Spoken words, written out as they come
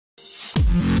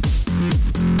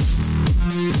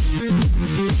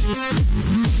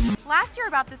Last year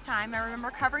about this time, I remember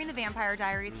covering the Vampire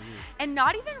Diaries and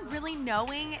not even really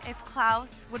knowing if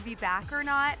Klaus would be back or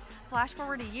not. Flash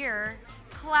forward a year,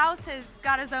 Klaus has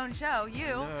got his own show, you.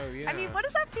 No, yeah. I mean, what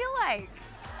does that feel like?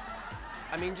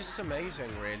 I mean, just amazing,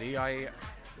 really.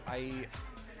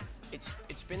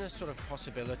 It's been a sort of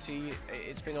possibility.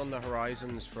 It's been on the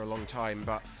horizons for a long time,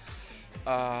 but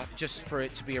just for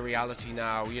it to be a reality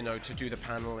now, you know, to do the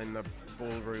panel in the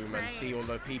ballroom and see all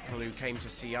the people who came to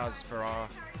see us for our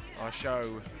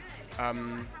show,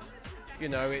 you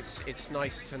know, it's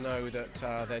nice to know that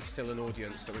there's still an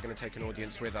audience, that we're going to take an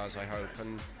audience with us, I hope.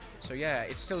 And so, yeah,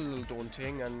 it's still a little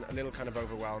daunting and a little kind of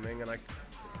overwhelming, and I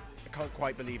can't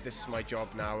quite believe this is my job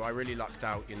now. I really lucked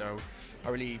out, you know. I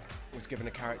really was given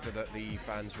a character that the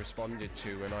fans responded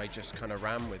to, and I just kind of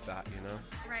ran with that, you know.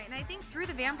 Right, and I think through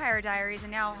the Vampire Diaries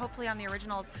and now hopefully on the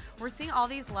originals, we're seeing all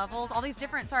these levels, all these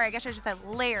different, sorry, I guess I just said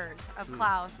layers of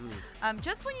Klaus.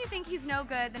 Just when you think he's no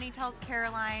good, then he tells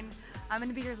Caroline, I'm going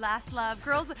to be your last love.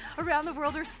 Girls around the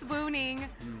world are swooning.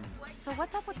 So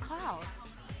what's up with Klaus?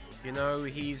 You know,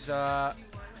 he's...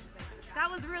 That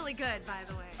was really good, by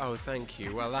the way. Oh, thank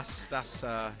you. Well, that's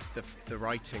the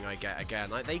writing I get again.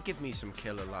 They give me some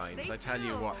killer lines. I tell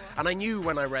you what. And I knew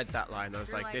when I read that line, I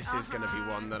was like, this is going to be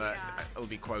one that will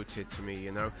be quoted to me,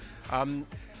 you know. I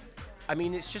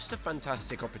mean, it's just a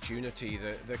fantastic opportunity,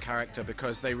 the character,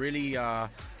 because they really,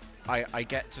 I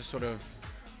get to sort of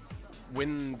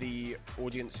win the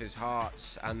audience's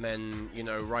hearts, and then, you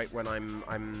know, right when I'm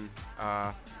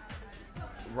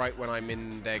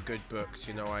in their good books,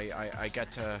 you know, I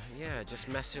get to, just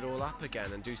mess it all up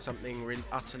again and do something really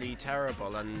utterly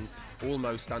terrible and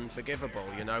almost unforgivable,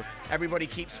 you know. Everybody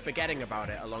keeps forgetting about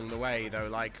it along the way, though,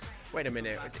 like, wait a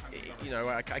minute, you know,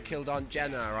 I killed Aunt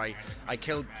Jenna,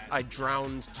 I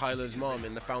drowned Tyler's mom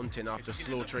in the fountain after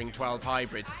slaughtering 12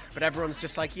 hybrids, but everyone's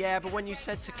just like, yeah, but when you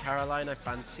said to Caroline, I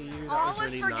fancy you, that was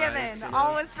really nice. You know?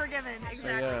 Always forgiven,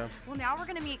 exactly. So, yeah. Well, now we're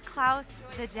going to meet Klaus,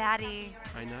 the daddy,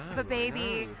 I know, the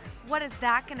baby. What is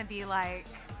that going to be like?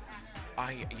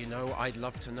 You know, I'd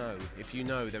love to know. If you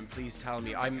know, then please tell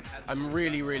me. I'm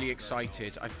really, really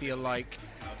excited. I feel like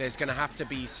there's going to have to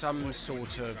be some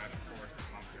sort of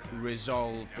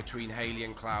resolve between Hayley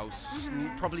and Klaus.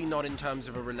 Probably not in terms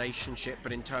of a relationship,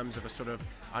 but in terms of a sort of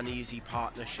uneasy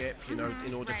partnership, you know,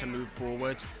 in order to move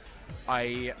forward.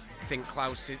 I think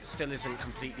Klaus still isn't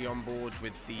completely on board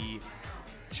with the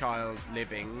child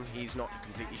living. He's not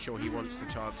completely sure he wants the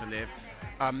child to live.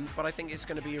 But I think it's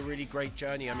going to be a really great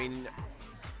journey. I mean,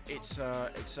 it's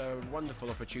a wonderful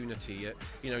opportunity.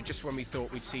 You know, just when we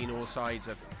thought we'd seen all sides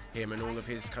of him and all of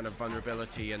his kind of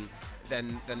vulnerability, and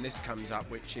then this comes up,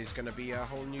 which is going to be a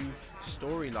whole new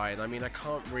storyline. I mean, I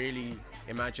can't really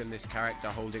imagine this character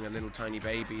holding a little tiny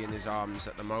baby in his arms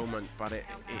at the moment, but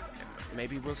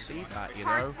maybe we'll see that, you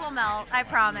know? Hearts will melt, I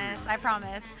promise, I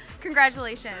promise.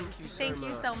 Congratulations. Thank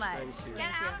you so much. Get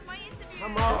out of my interview.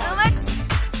 Come on.